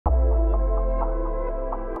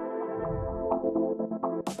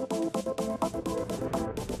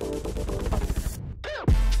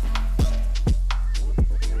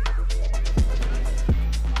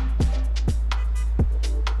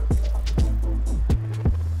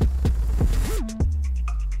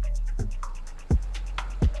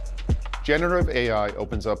Generative AI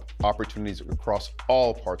opens up opportunities across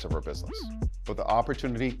all parts of our business. But the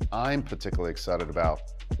opportunity I'm particularly excited about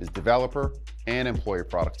is developer and employee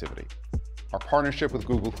productivity. Our partnership with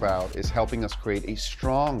Google Cloud is helping us create a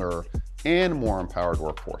stronger and more empowered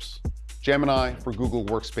workforce. Gemini for Google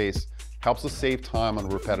Workspace helps us save time on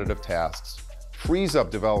repetitive tasks, frees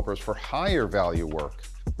up developers for higher value work,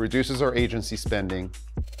 reduces our agency spending,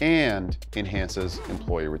 and enhances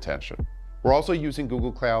employee retention. We're also using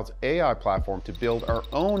Google Cloud's AI platform to build our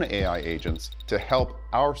own AI agents to help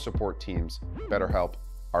our support teams better help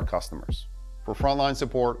our customers. For frontline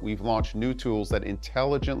support, we've launched new tools that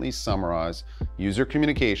intelligently summarize user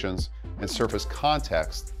communications and surface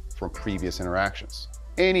context from previous interactions.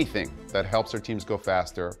 Anything that helps our teams go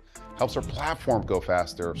faster, helps our platform go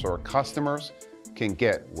faster, so our customers can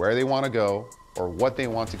get where they want to go or what they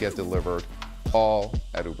want to get delivered, all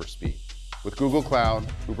at Uber speed. With Google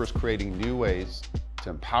Cloud, Uber's creating new ways to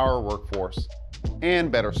empower our workforce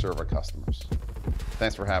and better serve our customers.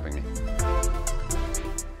 Thanks for having me.